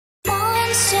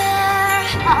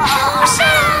How should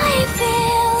I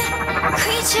feel?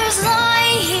 Creatures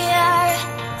lie here,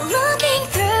 looking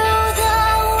through the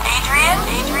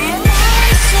Adrian?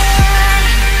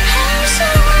 How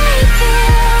should I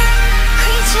feel?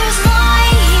 Creatures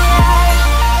lie here,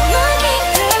 looking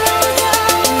through the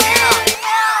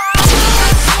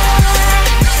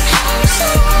How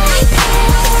should I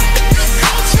feel?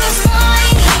 Creatures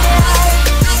lie here,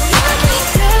 looking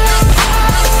through the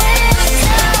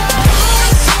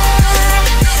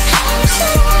How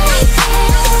should I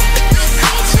feel?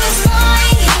 Creatures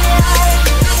lie here,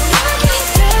 looking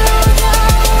through the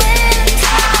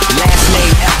Last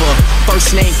name ever,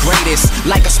 first name greatest.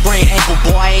 Like a sprained ankle,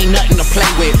 boy, ain't nothing to play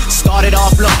with. Started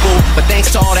off local, but thanks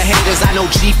to all the haters, I know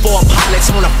G4 pilots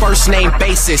on a first name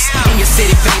basis. In your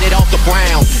city, faded off the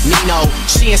ground. Nino,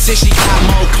 she insists she got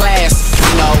more class.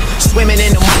 You know, swimming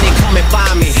in the money, come and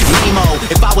find me. Nemo,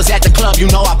 if I was at the club, you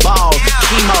know I balled.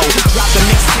 Chemo, dropped a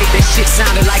mixtape, that shit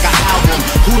sounded like an album.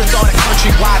 Who'da thought a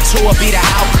countrywide tour be the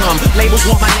outcome? Labels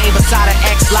want my name beside an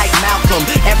X like Malcolm.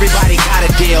 Everybody got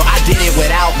a deal, I did it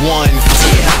without one.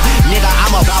 Yeah, nigga,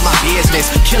 I'm about my business.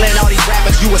 Killing all these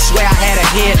rappers, you would swear I had a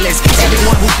hit list.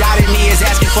 Everyone who doubted me is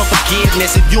asking for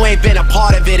forgiveness. If you ain't been a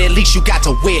part of it, at least you got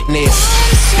to witness.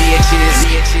 Bitch,